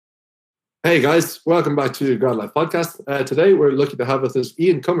Hey guys, welcome back to God Life Podcast. Today we're lucky to have with us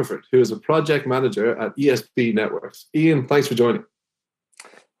Ian Comerford, who is a project manager at ESB Networks. Ian, thanks for joining.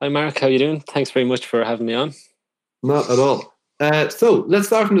 Hi Mark, how you doing? Thanks very much for having me on. Not at all. So let's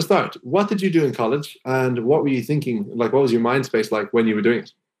start from the start. What did you do in college, and what were you thinking? Like, what was your mind space like when you were doing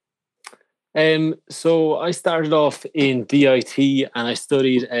it? So I started off in DIT and I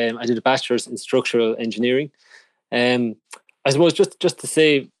studied. I did a bachelor's in structural engineering. Um, I suppose just to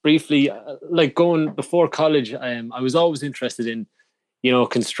say briefly, like going before college, I was always interested in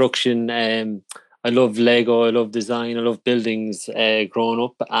construction. I love Lego, I love design, I love buildings. Growing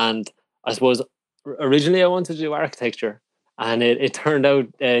up, and I suppose originally I wanted to do architecture, and it turned out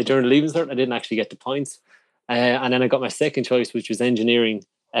during the leaving cert I didn't actually get the points, and then I got my second choice, which was engineering,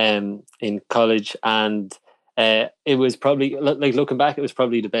 in college, and it was probably, like, looking back, it was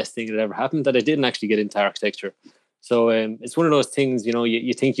probably the best thing that ever happened that I didn't actually get into architecture. So it's one of those things,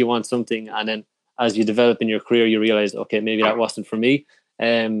 you think you want something, and then as you develop in your career, you realize, okay, maybe that wasn't for me.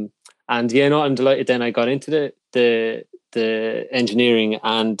 Um, and yeah, no, I'm delighted. Then I got into the engineering,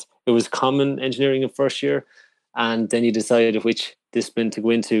 and it was common engineering in first year, and then you decided which discipline to go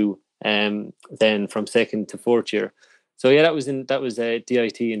into. Then from second to fourth year. So yeah, that was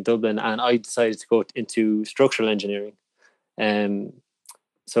DIT in Dublin, and I decided to go into structural engineering. Um,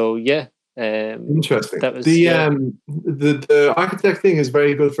 so yeah, Interesting. that was yeah. The architect thing is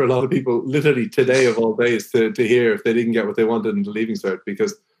very good for a lot of people. Literally today of all days to hear if they didn't get what they wanted in the leaving cert,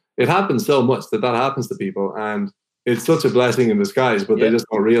 because it happens so much that happens to people, and it's such a blessing in disguise, but they Yeah. just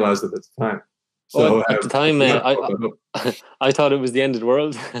don't realize it at the time. Well, So at the time, I thought it was the end of the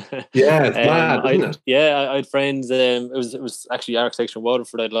world. yeah, it's mad, I isn't it? yeah, I had friends. It was actually architecture in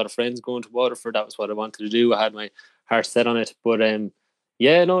Waterford. I had a lot of friends going to Waterford. That was what I wanted to do. I had my heart set on it. But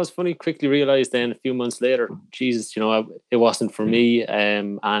yeah, no, it's funny. Quickly realized then a few months later, Jesus, it wasn't for me.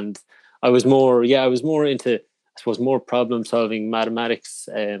 And I was more into, I suppose, more problem solving, mathematics.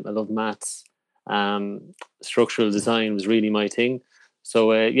 I love maths. Structural design was really my thing.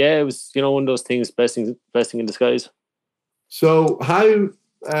 So yeah, it was, one of those things, blessing in disguise. So how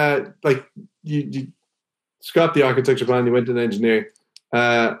like you scrapped the architecture plan, you went into engineering.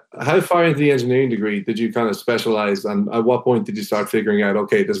 How far into the engineering degree did you kind of specialize, and at what point did you start figuring out,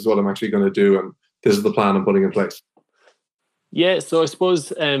 okay, this is what I'm actually going to do, and this is the plan I'm putting in place? Yeah, so I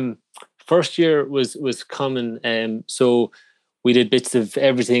suppose first year was common. So we did bits of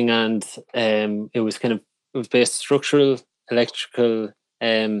everything, and it was based structural, electrical,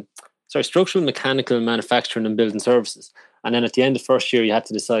 um, structural, mechanical, manufacturing, and building services. And then at the end of first year, you had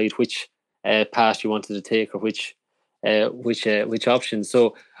to decide which path you wanted to take, or which option.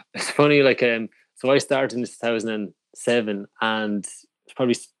 So it's funny, like, so I started in 2007, and it's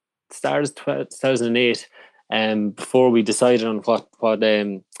probably started 2008, before we decided on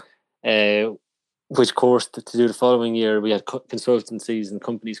uh, which course to do the following year. We had consultancies and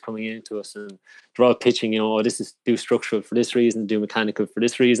companies coming into us, and they're all pitching, oh, this is do structural for this reason, do mechanical for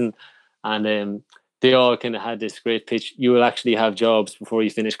this reason, and they all kind of had this great pitch: you will actually have jobs before you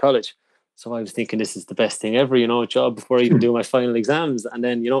finish college. So I was thinking, this is the best thing ever, a job before I even do my final exams. And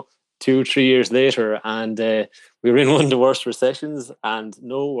then 2 3 years later, and we were in one of the worst recessions and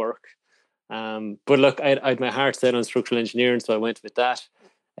no work. But look, I had my heart set on structural engineering, so I went with that.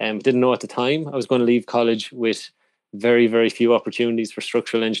 Didn't know at the time I was going to leave college with very, very few opportunities for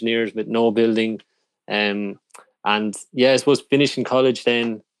structural engineers, with no building. And yeah, I suppose finishing college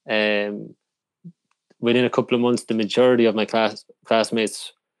then, within a couple of months, the majority of my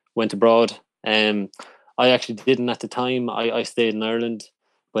classmates went abroad. I actually didn't at the time. I stayed in Ireland,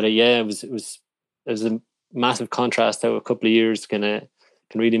 but yeah, it was a massive contrast how a couple of years can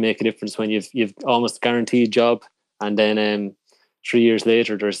really make a difference when you've almost guaranteed job, and then 3 years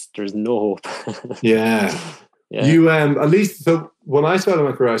later there's no hope. Yeah. Yeah. You at least, so when I started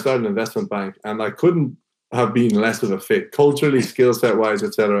my career, I started an investment bank, and I couldn't have been less of a fit culturally, skill set wise,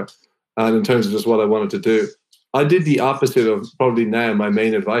 etc. And in terms of just what I wanted to do. I did the opposite of probably now my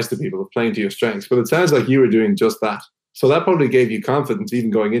main advice to people, of playing to your strengths. But it sounds like you were doing just that. So that probably gave you confidence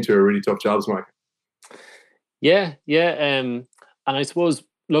even going into a really tough jobs market. Yeah, yeah. And I suppose,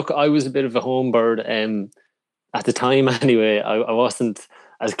 look, I was a bit of a home bird at the time. Anyway, I wasn't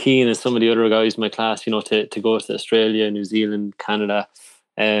as keen as some of the other guys in my class, to go to Australia, New Zealand, Canada.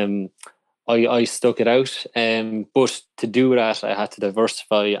 Um, I stuck it out. But to do that, I had to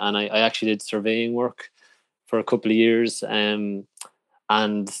diversify, and I actually did surveying work for a couple of years. And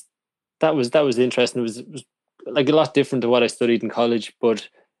that was interesting. It was like a lot different to what I studied in college, but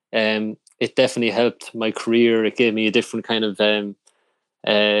it definitely helped my career. It gave me a different kind of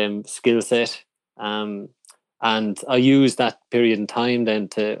skill set. Um, And I used that period in time then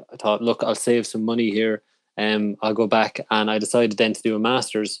I thought, look, I'll save some money here. I'll go back, and I decided then to do a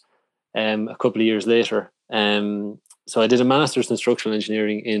master's a couple of years later. So I did a master's in structural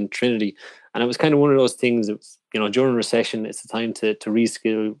engineering in Trinity, and it was kind of one of those things that was, during recession, it's the time to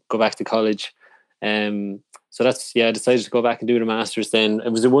reskill, go back to college. So I decided to go back and do the master's then.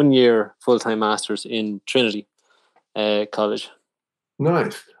 It was a 1 year full-time master's in Trinity College.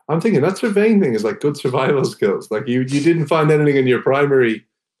 Nice. I'm thinking that surveying thing is like good survival skills. Like you didn't find anything in your primary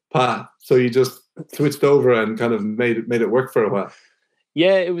path, so you just switched over and kind of made it work for a while.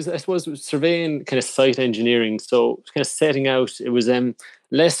 Yeah, I suppose it was surveying, kind of site engineering. So kind of setting out, it was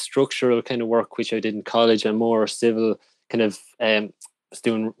less structural kind of work, which I did in college, and more civil kind of was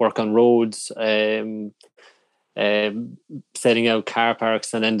doing work on roads, setting out car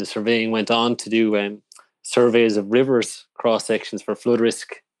parks, and then the surveying went on to do surveys of rivers cross sections for flood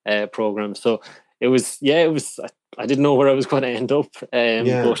risk programs. So it was I didn't know where I was going to end up, but I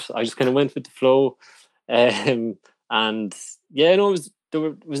just kind of went with the flow, and it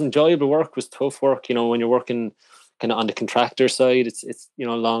was enjoyable work. It was tough work, when you're working kind of on the contractor side. It's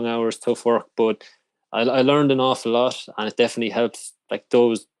long hours, tough work, but I learned an awful lot, and it definitely helped. Like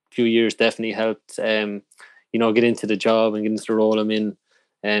those few years definitely helped, get into the job and get into the role I'm in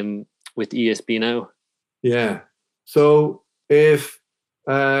with ESB now. Yeah. So if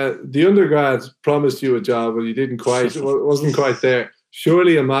the undergrad promised you a job and you wasn't quite there,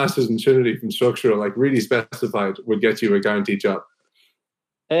 surely a master's in Trinity from structural, like really specified, would get you a guaranteed job.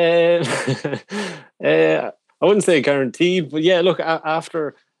 I wouldn't say guaranteed, but yeah, look,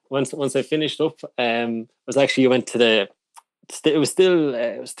 after once I finished up, I went to it was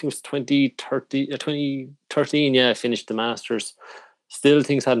 2013. Yeah, I finished the masters. Still,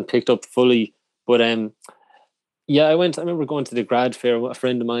 things hadn't picked up fully, but I remember going to the grad fair. A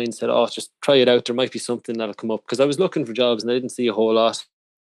friend of mine said, "Oh, just try it out. There might be something that'll come up." Because I was looking for jobs and I didn't see a whole lot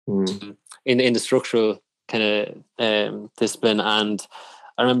in the structural kind of discipline. And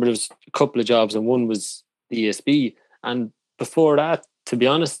I remember there was a couple of jobs, and one was the ESB. And before that, to be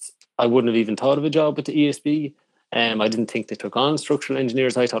honest, I wouldn't have even thought of a job with the ESB. I didn't think they took on structural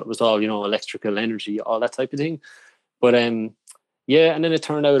engineers. I thought it was all, electrical, energy, all that type of thing. But and then it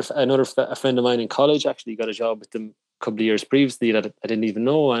turned out a friend of mine in college actually got a job with them a couple of years previously that I didn't even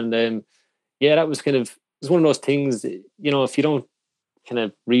know. And that was it was one of those things, if you don't kind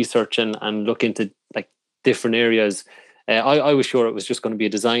of research and look into like different areas, I was sure it was just going to be a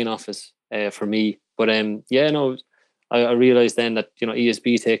design office for me. But I realized then that,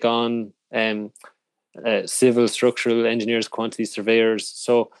 ESB take on civil, structural engineers, quantity surveyors.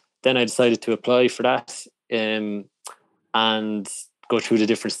 So then I decided to apply for that and go through the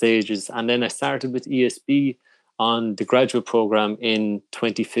different stages. And then I started with ESB on the graduate program in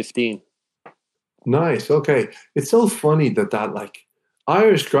 2015. Nice. Okay. It's so funny that like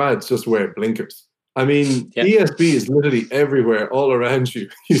Irish grads just wear blinkers. I mean, ESB is literally everywhere, all around you.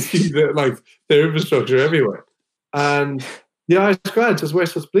 You see their infrastructure everywhere. And the Irish grads just wear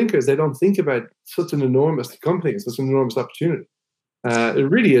such blinkers. They don't think about such an enormous company, such an enormous opportunity. It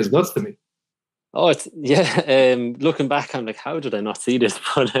really is nuts to me. Oh, it's looking back, I'm like, how did I not see this?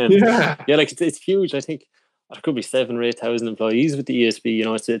 But it's huge. I think there could be 7,000 or 8,000 employees with the ESB.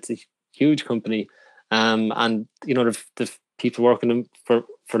 It's a huge company, and the people working for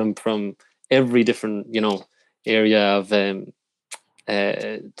them from every different area of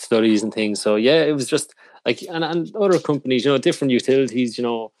studies and things. So it was just like and other companies, different utilities,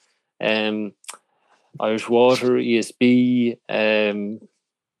 Irish Water, ESB,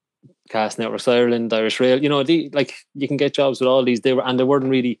 Gas Networks Ireland, Irish Rail. You can get jobs with all these. They weren't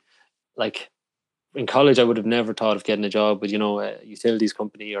really like in college. I would have never thought of getting a job with a utilities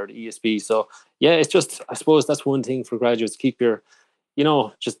company or the ESB. So it's just, I suppose that's one thing for graduates: keep your,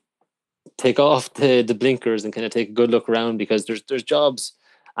 just take off the blinkers and kind of take a good look around, because there's jobs,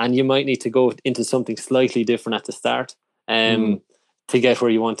 and you might need to go into something slightly different at the start to get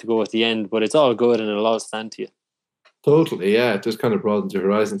where you want to go at the end. But it's all good, and it'll all stand to you. Totally, yeah. It just kind of broadens your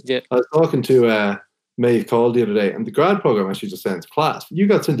horizons. Yeah. I was talking to Maeve Call the other day, and the grad program actually just sounds class. You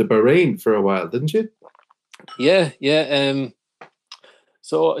got into Bahrain for a while, didn't you? Yeah.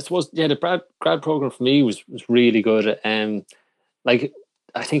 So I suppose the grad program for me was really good.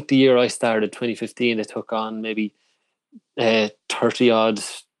 I think the year I started, 2015, they took on maybe 30 odd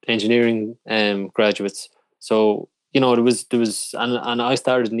engineering graduates. So there was and I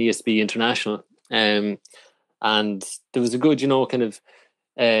started in ESB International. And there was a good, kind of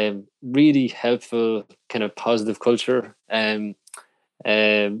really helpful, kind of positive culture. There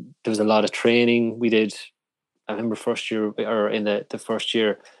was a lot of training we did. I remember first year, or in the first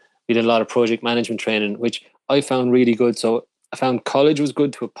year, we did a lot of project management training, which I found really good. So I found college was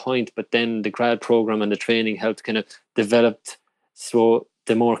good to a point, but then the grad program and the training helped kind of develop so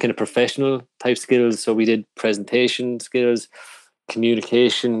the more kind of professional type skills. So we did presentation skills,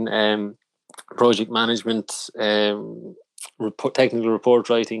 communication, project management, technical report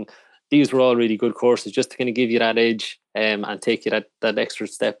writing. These were all really good courses just to kind of give you that edge and take you that extra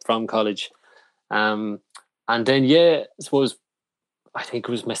step from college. And then, I suppose, I think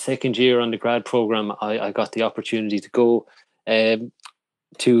it was my second year on the grad program, I got the opportunity to go to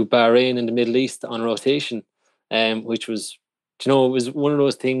Bahrain in the Middle East on rotation, which was, it was one of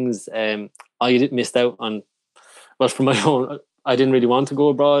those things I missed out on. Well, from my own, I didn't really want to go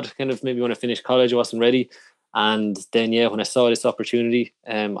abroad. Kind of maybe when I finished college, I wasn't ready. And then, when I saw this opportunity,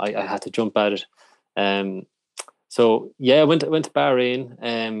 I had to jump at it. I went to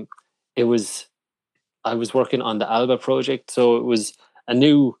Bahrain. I was working on the Alba project. So it was a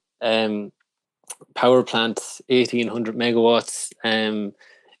new power plant, 1,800 megawatts.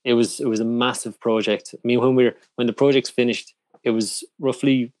 It was a massive project. I mean, when the project's finished, it was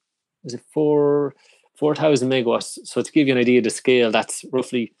roughly, was it 4,000 megawatts. So to give you an idea of the scale, that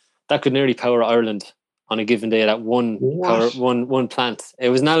could nearly power Ireland on a given day. That one plant. It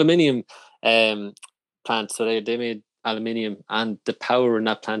was an aluminium plant, so they made aluminium, and the power in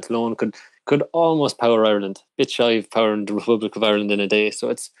that plant alone could almost power Ireland. A bit shy of powering the Republic of Ireland in a day. So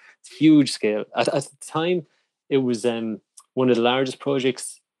it's huge scale. At the time, it was one of the largest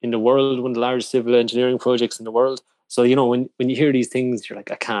projects in the world, one of the largest civil engineering projects in the world. So, when you hear these things, you're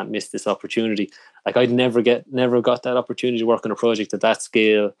like, I can't miss this opportunity. Like, I'd never got that opportunity to work on a project at that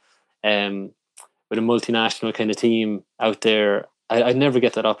scale, with a multinational kind of team out there. I'd never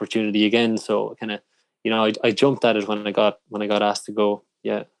get that opportunity again. So kind of, I jumped at it when I got asked to go.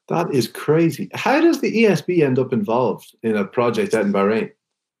 Yeah. That is crazy. How does the ESB end up involved in a project out in Bahrain?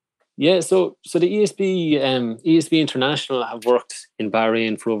 Yeah, so the ESB International have worked in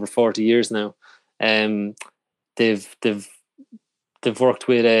Bahrain for over 40 years now. They've worked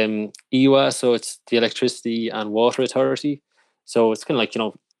with EWA, so it's the Electricity and Water Authority. So it's kind of like,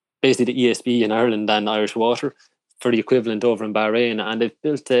 basically the ESB in Ireland and Irish Water for the equivalent over in Bahrain, and they've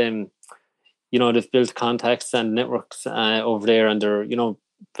built they've built contacts and networks over there, and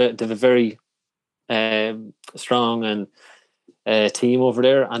they have a very strong and team over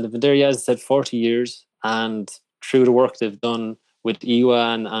there, and they've been there, as I said, 40 years. And through the work they've done with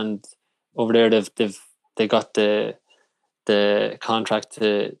EWA and over there, they got the contract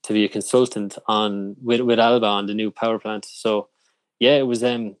to be a consultant with Alba on the new power plant. So it was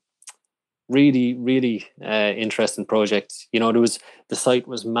really, really interesting project. The site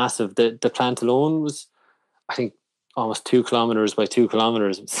was massive. The plant alone was, I think, almost 2 kilometers by 2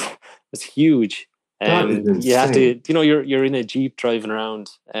 kilometers. It was huge. You have to, you're in a Jeep driving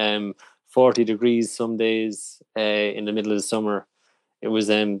around, 40 degrees some days in the middle of the summer. It was,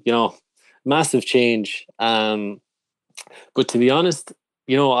 massive change. But to be honest,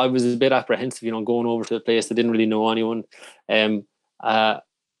 I was a bit apprehensive, going over to the place. I didn't really know anyone.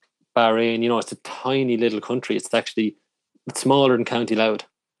 Bahrain, it's a tiny little country. It's smaller than County Louth.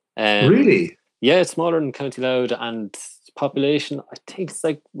 Really? Yeah, it's smaller than County Louth, and population, I think it's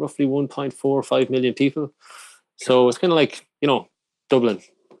like roughly 1.45 million people. So it's kind of like, Dublin.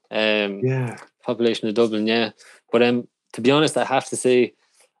 Population of Dublin, yeah. But to be honest, I have to say,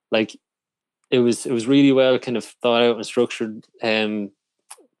 like, it was really well kind of thought out and structured by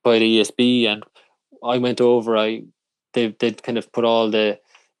the ESB. And I went over, they'd kind of put all the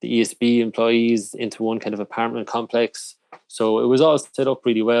ESB employees into one kind of apartment complex. So it was all set up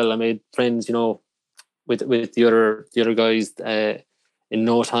really well. I made friends, with the other guys in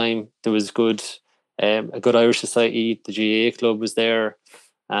no time. There was a good Irish society. The GAA club was there.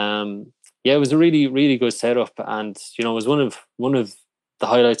 It was a really, really good setup, and it was one of the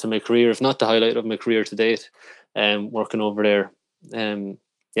highlights of my career, if not the highlight of my career to date. Working over there.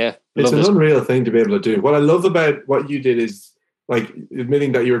 It's an unreal thing to be able to do. What I love about what you did is, like,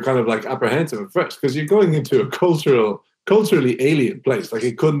 admitting that you were kind of like apprehensive at first, because you're going into a culturally alien place. Like,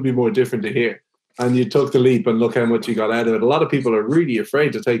 it couldn't be more different to here. And you took the leap, and look how much you got out of it. A lot of people are really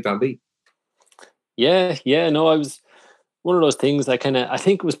afraid to take that leap. Yeah. No, I was one of those things. I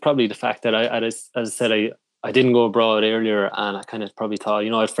think it was probably the fact that as I said, I didn't go abroad earlier, and I kind of probably thought,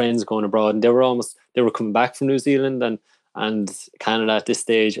 I had friends going abroad, and they were coming back from New Zealand and Canada at this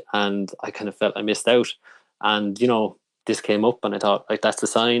stage, and I kind of felt I missed out. And this came up, and I thought, like, that's a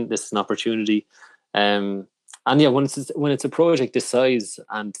sign. This is an opportunity. And when it's a project this size,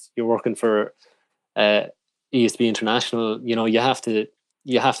 and you're working for ESB International, you have to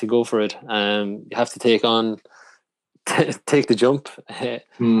go for it. You have to take the jump.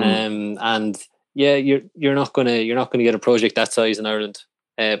 And yeah, you're not gonna get a project that size in Ireland.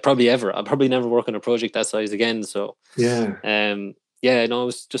 Probably ever. I'll probably never work on a project that size again. So Yeah. yeah, no, it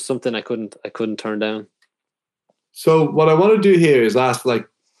was just something I couldn't turn down. So what I want to do here is ask like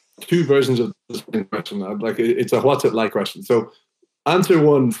two versions of the same question. Like it's a what's it like question. So answer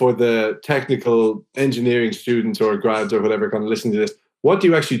one for the technical engineering students or grads or whatever kind of listening to this. What do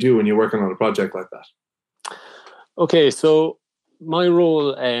you actually do when you're working on a project like that? Okay, so my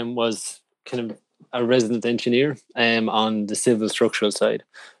role was kind of a resident engineer on the civil structural side.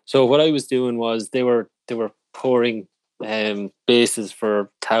 So what I was doing was they were pouring bases for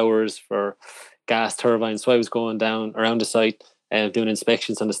towers, for gas turbines. So I was going down around the site and doing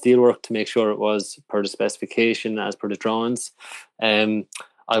inspections on the steelwork to make sure it was per the specification, as per the drawings. I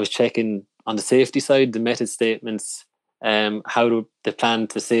was checking on the safety side, the method statements, how the plan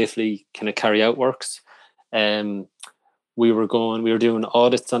to safely kind of carry out works. We were doing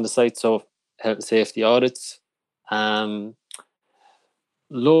audits on the site, so health and safety audits,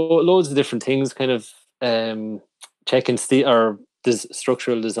 loads of different things, kind of checking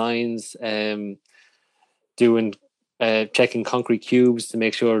structural designs, doing checking concrete cubes to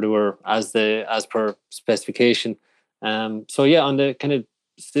make sure they were as per specification. So yeah, on the kind of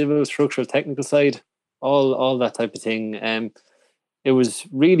civil structural technical side, all that type of thing. It was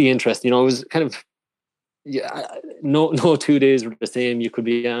really interesting. You know, it was kind of no 2 days were the same. You could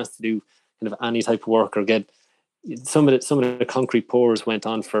be asked to do kind of any type of work or get some of the concrete pours went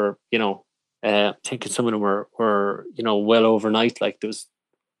on for, you know, I think some of them were you know, well overnight. Like there was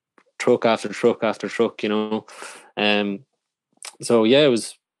truck after truck after truck, you know. So yeah, it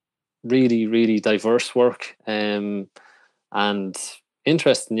was really, really diverse work and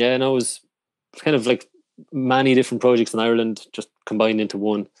interesting. Yeah, and it was kind of like many different projects in Ireland just combined into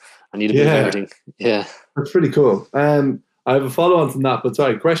one. I need a bit of everything. Yeah, that's pretty cool. I have a follow-on from that, but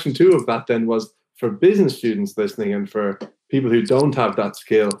sorry, question 2 of that then was for business students listening and for people who don't have that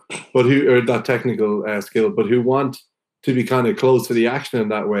skill, but or that technical skill, but who want to be kind of close to the action in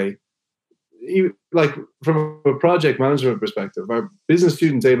that way. Like from a project management perspective, are business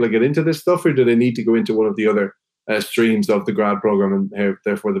students able to get into this stuff, or do they need to go into one of the other streams of the grad program and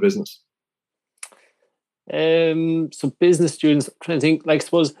therefore the business? So business students, I'm trying to think, like, I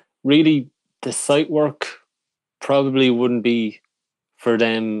suppose really the site work probably wouldn't be for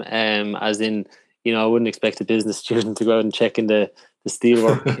them, as in, you know, I wouldn't expect a business student to go out and check in the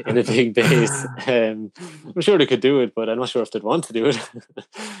steelwork in a big base. I'm sure they could do it, but I'm not sure if they'd want to do it.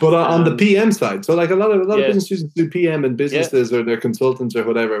 But on the PM side, so like a lot of business students do PM in businesses or they're consultants or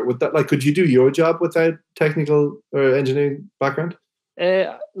whatever. Would that, like, could you do your job without technical or engineering background?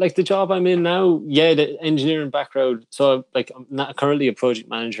 Like the job I'm in now, yeah, the engineering background. So like I'm not currently a project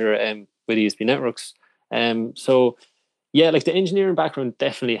manager with ESB Networks. So yeah, like the engineering background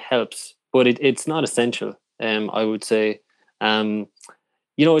definitely helps, but it's not essential. I would say,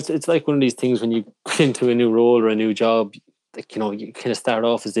 you know, it's like one of these things when you get into a new role or a new job, like, you know, you kind of start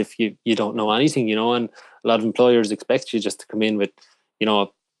off as if you don't know anything, you know, and a lot of employers expect you just to come in with, you know, a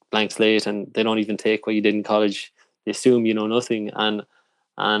blank slate, and they don't even take what you did in college. They assume you know nothing. And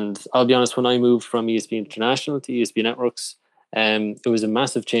I'll be honest, when I moved from ESB International to ESB Networks, it was a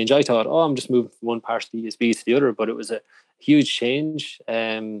massive change. I thought, I'm just moving from one part of the ESB to the other, but it was a huge change.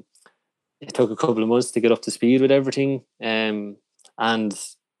 It took a couple of months to get up to speed with everything. And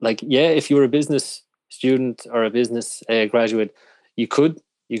like, yeah, if you were a business student or a business graduate, you could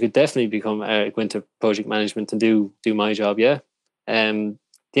definitely go into project management and do my job. Yeah. The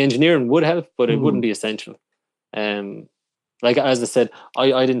engineering would help, but it wouldn't be essential. Like, as I said,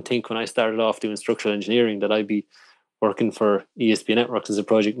 I didn't think when I started off doing structural engineering that I'd be working for ESB Networks as a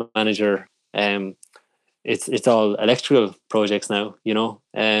project manager. It's all electrical projects now, you know.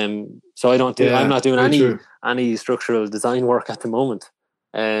 So I'm not doing any structural design work at the moment.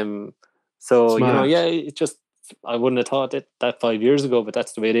 So Smart. You know, yeah, it just, I wouldn't have thought that 5 years ago, but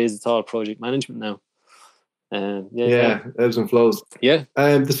that's the way it is. It's all project management now. Ebbs and flows. Yeah.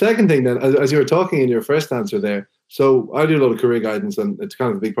 The second thing then, as you were talking in your first answer there, so I do a lot of career guidance, and it's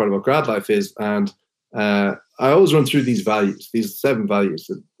kind of a big part of what grad life is. And I always run through these 7 values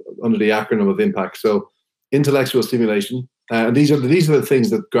under the acronym of IMPACT. So intellectual stimulation, and these are the things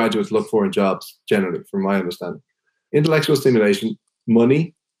that graduates look for in jobs generally, from my understanding. Intellectual stimulation,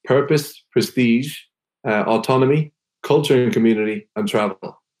 money, purpose, prestige, autonomy, culture and community, and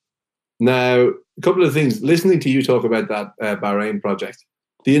travel. Now, a couple of things. Listening to you talk about that Bahrain project,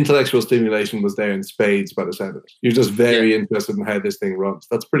 the intellectual stimulation was there in spades by the sound of it. You're just very interested in how this thing runs.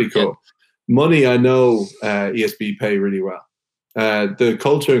 That's pretty cool. Yeah. Money, I know ESB pay really well. The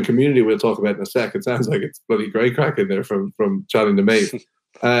culture and community we'll talk about in a sec. It sounds like it's bloody great crack in there from chatting to me.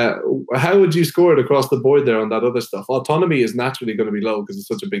 How would you score it across the board there on that other stuff? Autonomy is naturally going to be low because it's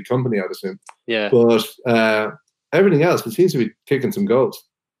such a big company, I'd assume. Yeah. But everything else, it seems to be kicking some goals.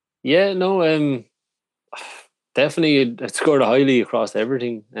 Yeah, no, definitely it scored highly across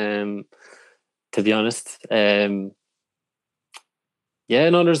everything, to be honest. Yeah,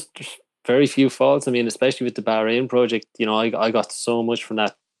 no, there's very few faults. I mean, especially with the Bahrain project, I got so much from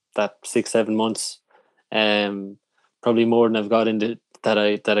that 6-7 months. Probably more than I've got into that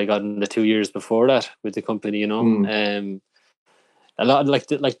I got in the 2 years before that with the company, a lot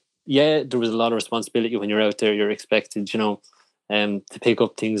yeah, there was a lot of responsibility when you're out there. You're expected, to pick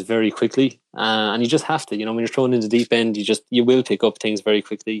up things very quickly, and you just have to. When you're thrown into the deep end, you will pick up things very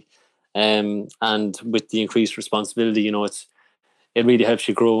quickly, and with the increased responsibility, it really helps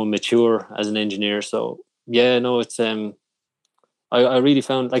you grow and mature as an engineer. So yeah, no, it's I really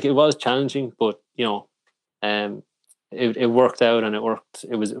found like it was challenging, but it worked out and it worked.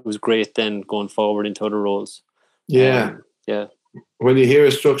 It was great then going forward into other roles. Yeah. Yeah. When you hear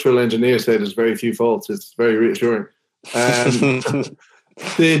a structural engineer say there's very few faults, it's very reassuring. The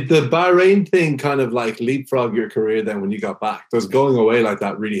Bahrain thing kind of like leapfrog your career then when you got back. Does going away like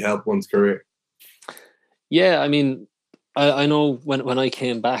that really help one's career? Yeah, I mean, I know when I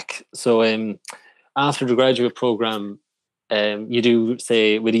came back, so after the graduate program, you do,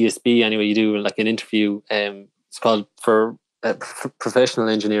 say with ESB anyway, you do like an interview. It's called for a professional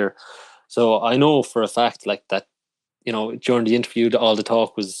engineer. So I know for a fact like that, during the interview, most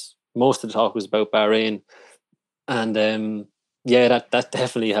of the talk was about Bahrain, and yeah, that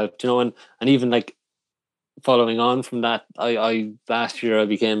definitely helped. And even like following on from that, I last year I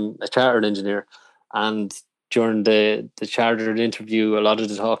became a chartered engineer, and during the chartered interview, a lot of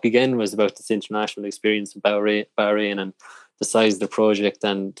the talk again was about this international experience in Bahrain and the size of the project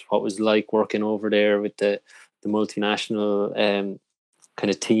and what it was like working over there with the multinational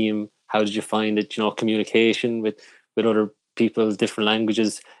kind of team. How did you find it? Communication with other people, different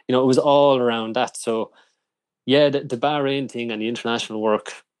languages. It was all around that. So yeah, the Bahrain thing and the international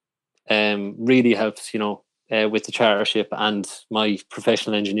work really helps. With the chartership and my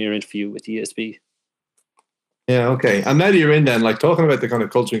professional engineer interview with ESB. Yeah, okay. And now that you're in then, like talking about the kind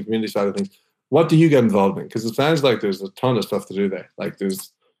of culture and community side of things, what do you get involved in? Because it sounds like there's a ton of stuff to do there. Like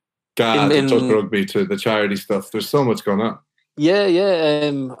there's to Tuck Rugby to the charity stuff. There's so much going on. Yeah.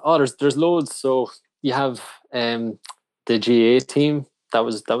 There's loads. So you have the GA team. That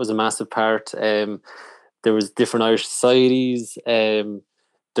was a massive part. There was different Irish societies.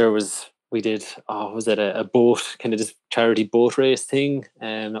 We did was it a boat, kind of this charity boat race thing,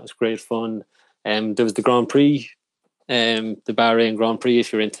 and that was great fun. There was the Grand Prix, the Bahrain Grand Prix.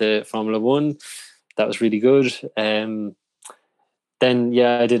 If you're into Formula One, that was really good. Then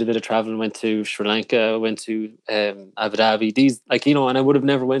I did a bit of traveling. Went to Sri Lanka. Went to Abu Dhabi. These and I would have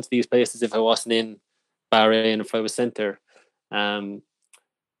never went to these places if I wasn't in Bahrain. If I was sent there, it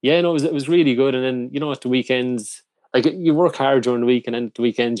was really good. And then at the weekends, like you work hard during the week, and then at the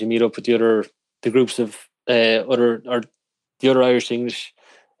weekends you meet up with the groups of the other Irish English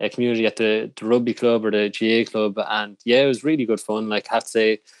community at the rugby club or the GA club, and it was really good fun. Like I have to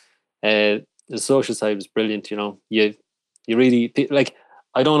say, the social side was brilliant. You really like.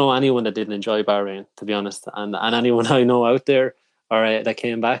 I don't know anyone that didn't enjoy Bahrain, to be honest, and anyone I know out there or that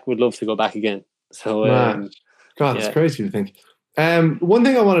came back would love to go back again. So, God, it's crazy to think. One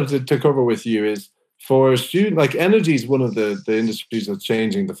thing I wanted to cover with you is for student, like energy is one of the industries that's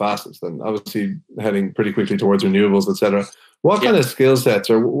changing the fastest, and obviously heading pretty quickly towards renewables, etc. What kind of skill sets,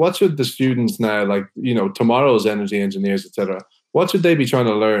 or what should the students now, like tomorrow's energy engineers, etc. What should they be trying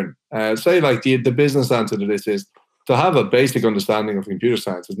to learn? Say, like the business answer to this is to have a basic understanding of computer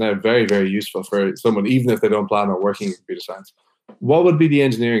science is now very, very useful for someone, even if they don't plan on working in computer science. What would be the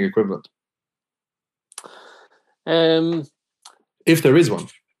engineering equivalent? If there is one.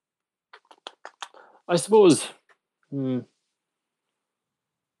 I suppose.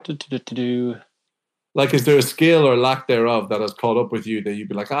 Like, is there a skill or lack thereof that has caught up with you that you'd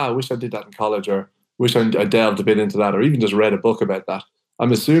be like, I wish I did that in college, or wish I delved a bit into that, or even just read a book about that?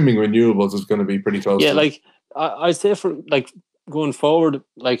 I'm assuming renewables is going to be pretty close. Yeah, like I'd say for like going forward,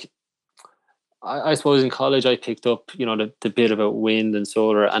 like I suppose in college I picked up, the bit about wind and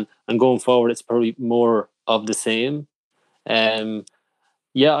solar, and going forward it's probably more of the same. I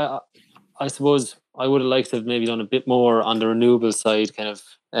suppose I would have liked to have maybe done a bit more on the renewable side, kind of.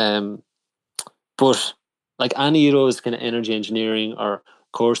 But like any of those kind of energy engineering or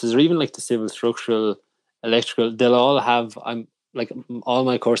courses, or even like the civil, structural, electrical, they'll all have. I'm like all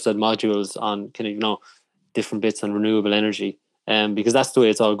my courses had modules on kind of different bits on renewable energy, because that's the way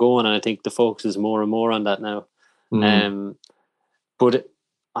it's all going, and I think the focus is more and more on that now. But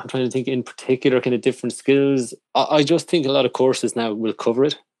I'm trying to think in particular kind of different skills. I just think a lot of courses now will cover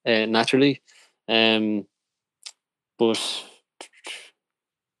it naturally. But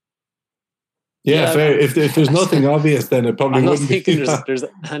yeah, fair. If there's nothing obvious, then it probably I'm not wouldn't thinking be. there's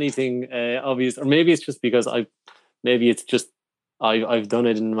anything obvious, or maybe it's just because I've done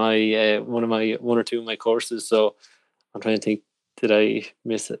it in my one or two of my courses. So I'm trying to think, did I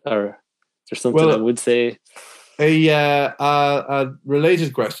miss it, or is there something I would say? A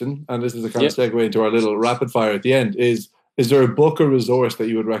related question, and this is a kind of segue into our little rapid fire at the end. Is there a book or resource that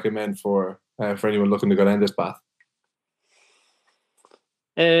you would recommend for anyone looking to go down this path?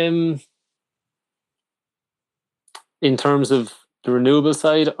 In terms of the renewable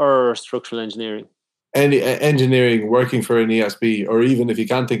side or structural engineering? Any engineering, working for an ESB, or even if you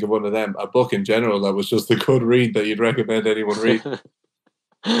can't think of one of them, a book in general that was just a good read that you'd recommend anyone read.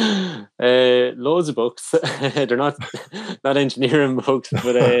 Loads of books. They're not engineering books,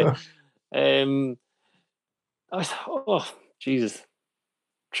 but oh Jesus,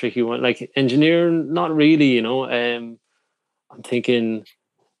 tricky one. Like engineering, not really. I'm thinking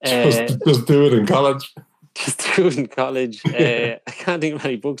just do it in college. Just do it in college. I can't think of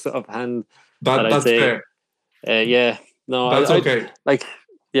any books offhand. That's fair. Yeah, no, that's okay.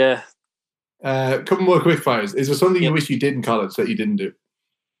 Yeah. Couple more quick fires. Is there something you wish you did in college that you didn't do?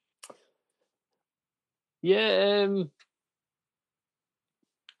 Yeah,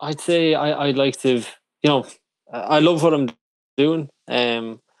 I'd say I'd like to. I love what I'm doing.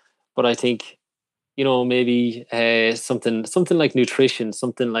 But I think, maybe something like nutrition,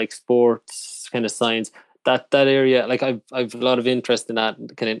 something like sports, kind of science. That area, like I've a lot of interest in that.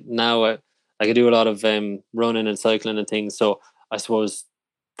 Kind of now, I do a lot of running and cycling and things. So I suppose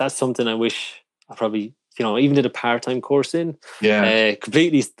that's something I wish I probably even did a part-time course in. Yeah.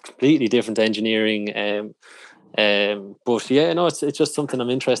 Completely different engineering. But yeah, no, it's just something I'm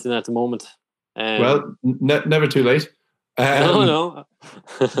interested in at the moment. Well, never too late. No.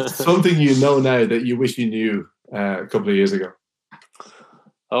 Something now that you wish you knew a couple of years ago.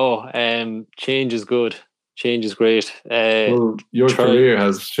 Change is good. Change is great. Well, your career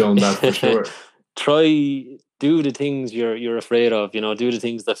has shown that for sure. Do the things you're afraid of. Do the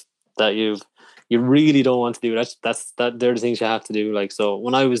things that you really don't want to do. They're the things you have to do. Like, so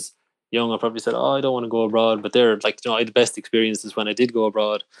when I was young, I probably said, "Oh, I don't want to go abroad," but they're like, I had the best experiences when I did go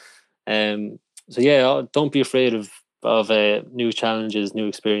abroad. So yeah, don't be afraid of new challenges, new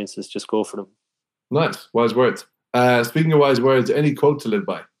experiences. Just go for them. Nice, wise words. Speaking of wise words, any quote to live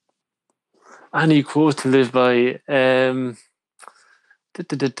by? Any quote to live by?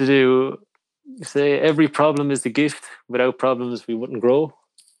 Say every problem is a gift. Without problems, we wouldn't grow.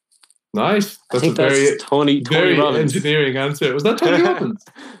 Nice. That's a very Tony Robbins. Engineering answer. Was that Tony Robbins?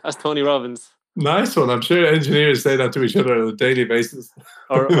 That's Tony Robbins. Nice one. I'm sure engineers say that to each other on a daily basis.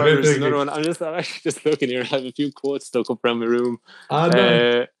 Or there's another one. I'm actually just looking here. I have a few quotes stuck up around my room.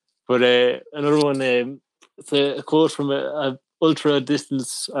 But another one. It's a quote from a ultra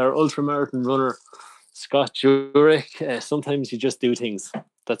distance or ultra marathon runner, Scott Jurek. Sometimes you just do things.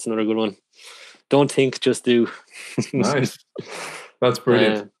 That's another good one. Don't think, just do. Nice. That's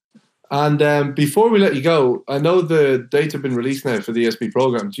brilliant. And before we let you go, I know the dates have been released now for the ESB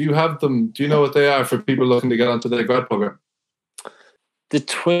program. Do you have them? Do you know what they are for people looking to get onto the grad program? The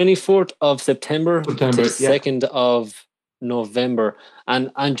 24th of September to the 2nd of November.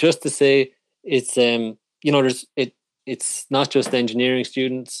 And just to say, it's it's not just engineering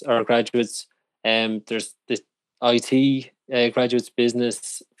students or graduates. There's the IT graduates,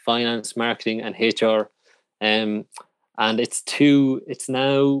 business, finance, marketing, and HR. And it's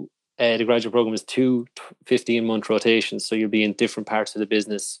now the graduate program is 2 15-month rotations, so you'll be in different parts of the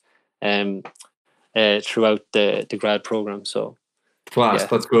business throughout the grad program. So class,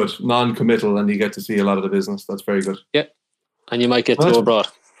 that's good. Non-committal, and you get to see a lot of the business. That's very good. Yeah, and you might get to go abroad.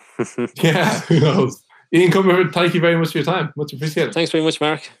 Yeah, who knows? Ian Comerford, thank you very much for your time. Much appreciated. Thanks very much,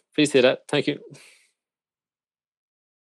 Mark. Appreciate that. Thank you.